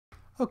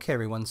Okay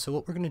everyone, so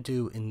what we're going to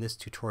do in this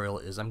tutorial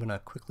is I'm going to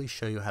quickly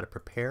show you how to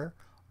prepare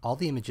all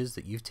the images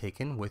that you've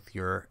taken with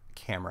your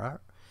camera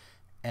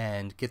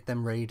and get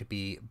them ready to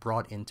be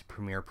brought into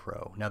Premiere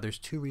Pro. Now there's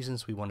two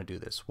reasons we want to do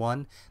this.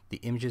 One, the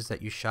images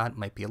that you shot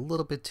might be a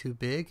little bit too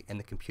big and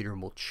the computer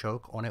will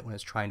choke on it when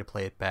it's trying to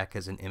play it back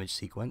as an image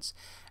sequence.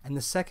 And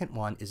the second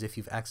one is if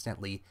you've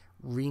accidentally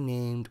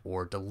renamed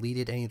or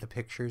deleted any of the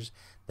pictures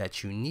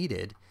that you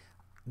needed,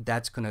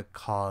 that's going to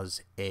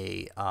cause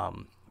a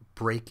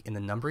break in the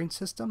numbering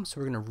system,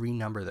 so we're going to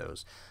renumber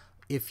those.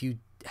 If you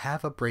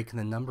have a break in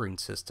the numbering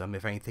system,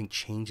 if anything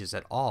changes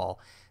at all,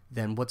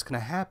 then what's going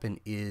to happen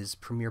is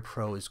Premiere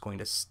Pro is going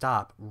to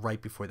stop right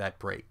before that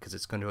break because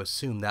it's going to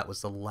assume that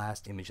was the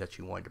last image that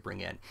you wanted to bring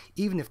in,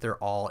 even if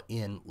they're all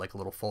in like a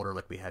little folder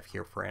like we have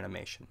here for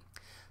animation.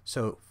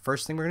 So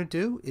first thing we're going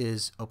to do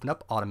is open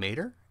up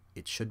Automator.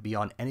 It should be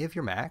on any of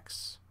your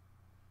Macs.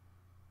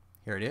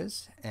 Here it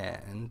is,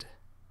 and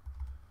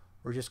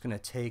we're just going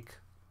to take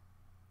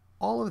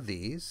all of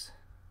these,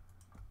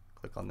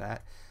 click on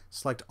that,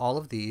 select all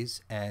of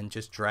these and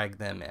just drag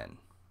them in.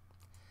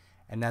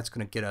 And that's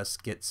going to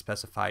get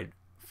specified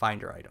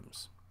Finder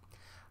items.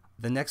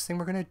 The next thing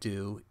we're going to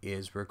do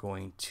is we're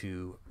going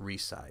to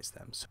resize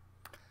them. So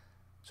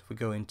if we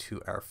go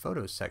into our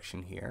Photos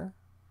section here,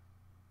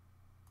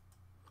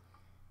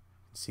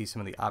 see some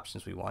of the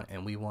options we want,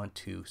 and we want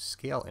to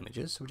scale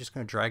images. So we're just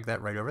going to drag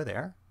that right over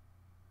there.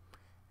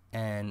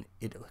 And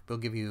it will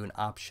give you an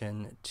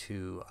option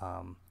to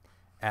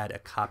add a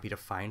copy to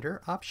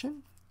Finder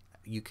option.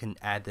 You can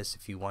add this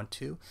if you want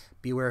to.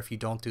 Beware if you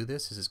don't do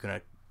this, this is going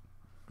to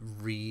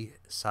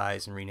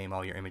resize and rename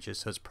all your images,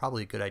 so it's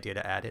probably a good idea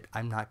to add it.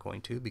 I'm not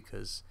going to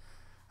because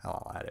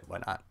I'll add it, why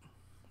not?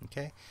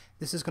 Okay,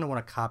 this is going to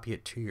want to copy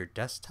it to your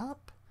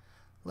desktop.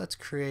 Let's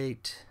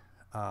create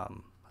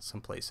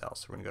someplace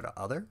else. So we're going to go to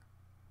Other,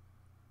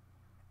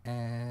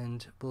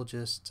 and we'll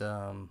just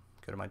go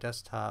to my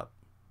desktop.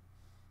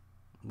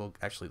 Well,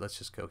 actually, let's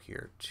just go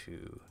here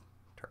to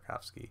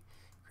Tarkovsky,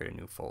 create a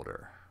new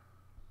folder.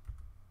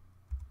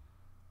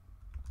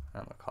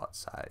 I'm going to call it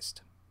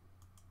Sized.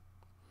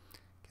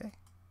 Okay,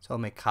 so I'll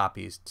make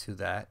copies to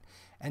that.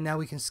 And now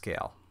we can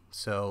scale.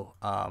 So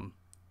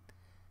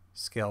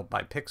scale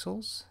by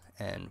pixels.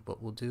 And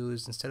what we'll do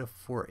is instead of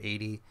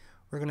 480,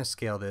 we're going to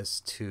scale this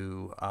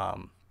to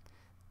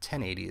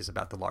 1080 is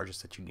about the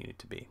largest that you need it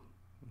to be.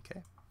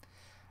 Okay.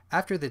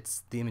 After the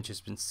image has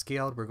been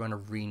scaled, we're going to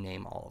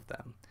rename all of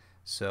them.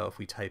 So if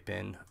we type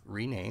in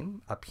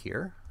rename up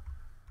here,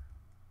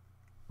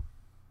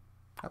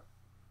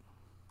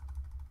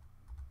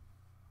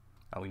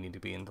 we need to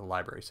be in the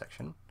library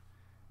section,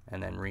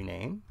 and then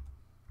rename.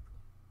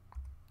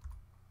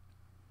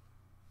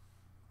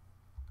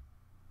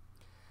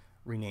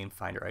 Rename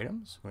Finder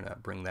items. We're going to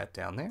bring that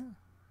down there.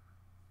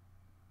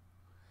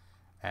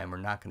 And we're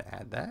not going to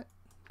add that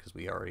because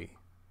we already.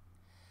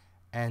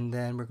 And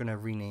then we're going to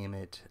rename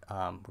it. We're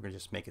going to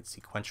just make it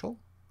sequential.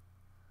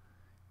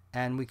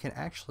 And we can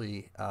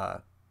actually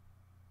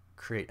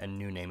create a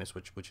new name,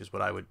 which is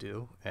what I would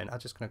do. And I'm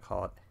just going to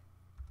call it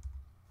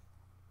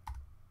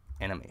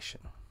Animation.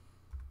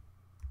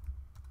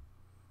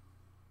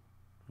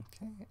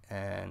 Okay,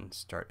 and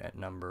start at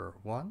number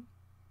 1.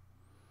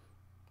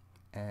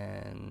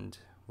 And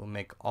we'll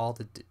make all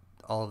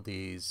of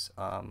these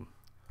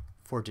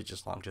 4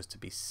 digits long just to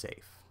be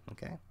safe.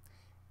 Okay,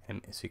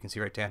 and so you can see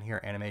right down here,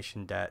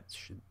 animation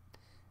dash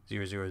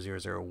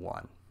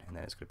 00001, and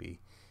then it's going to be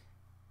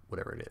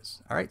whatever it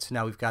is. All right, so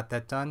now we've got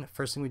that done.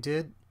 First thing we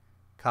did,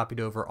 copied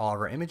over all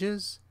of our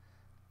images.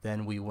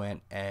 Then we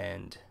went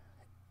and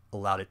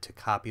allowed it to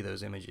copy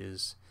those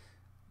images,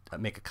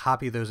 make a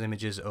copy of those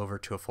images over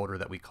to a folder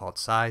that we called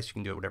Size. You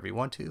can do it whatever you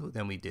want to.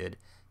 Then we did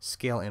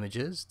scale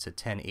images to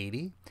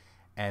 1080.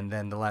 And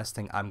then the last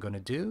thing I'm going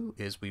to do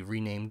is we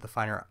renamed the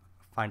Finder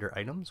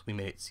items. We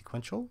made it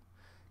sequential,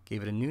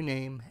 gave it a new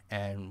name,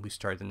 and we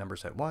started the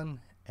numbers at 1,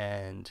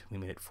 and we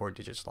made it 4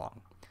 digits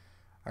long.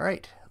 All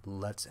right,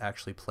 let's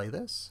actually play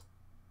this.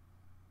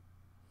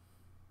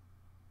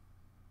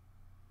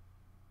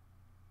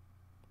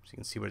 So you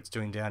can see what it's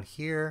doing down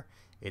here.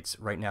 It's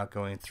right now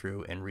going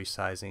through and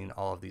resizing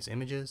all of these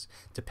images.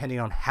 Depending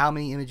on how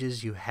many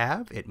images you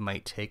have, it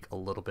might take a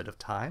little bit of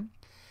time.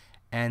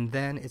 And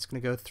then it's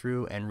going to go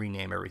through and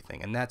rename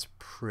everything. And that's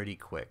pretty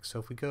quick. So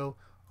if we go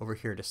over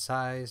here to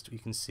Sized, you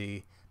can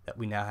see that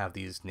we now have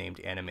these named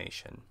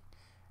Animation.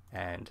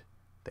 And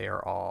they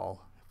are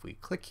all, if we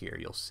click here,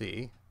 you'll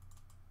see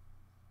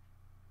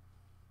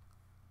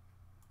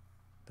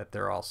that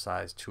they're all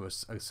sized to a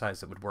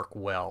size that would work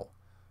well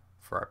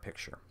for our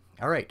picture.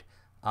 All right.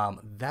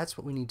 That's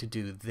what we need to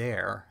do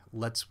there.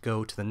 Let's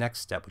go to the next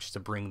step, which is to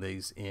bring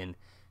these in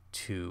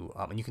to,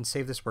 and you can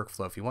save this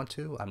workflow if you want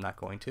to. I'm not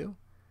going to.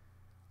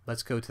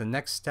 Let's go to the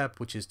next step,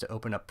 which is to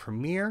open up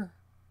Premiere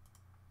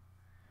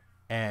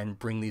and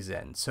bring these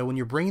in. So when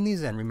you're bringing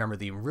these in, remember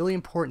the really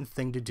important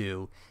thing to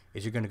do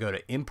is you're going to go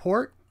to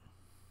Import.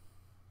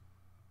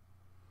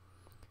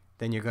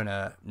 Then you're going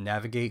to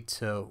navigate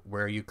to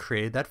where you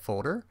created that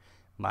folder.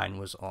 Mine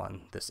was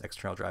on this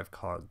external drive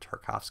called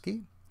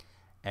Tarkovsky.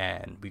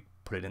 And we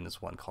put it in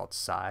this one called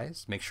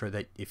size. Make sure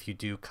that if you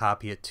do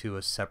copy it to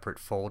a separate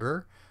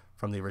folder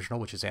from the original,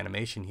 which is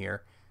animation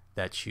here,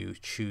 that you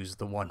choose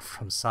the one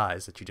from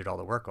size that you did all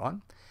the work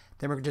on.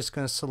 Then we're just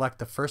going to select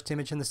the first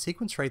image in the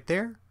sequence right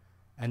there,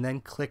 and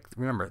then click,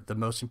 remember the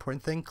most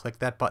important thing, click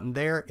that button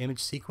there, image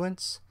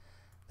sequence,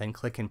 then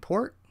click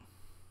import.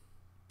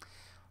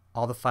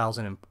 All the files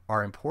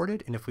are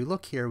imported, and if we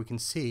look here we can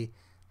see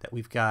that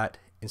we've got,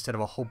 instead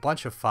of a whole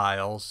bunch of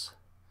files,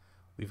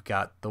 we've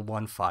got the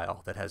one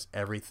file that has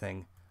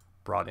everything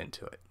brought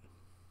into it.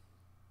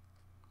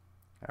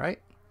 All right,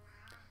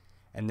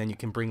 and then you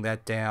can bring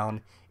that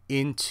down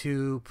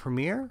into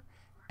Premiere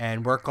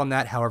and work on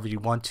that however you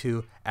want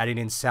to, adding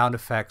in sound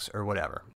effects or whatever.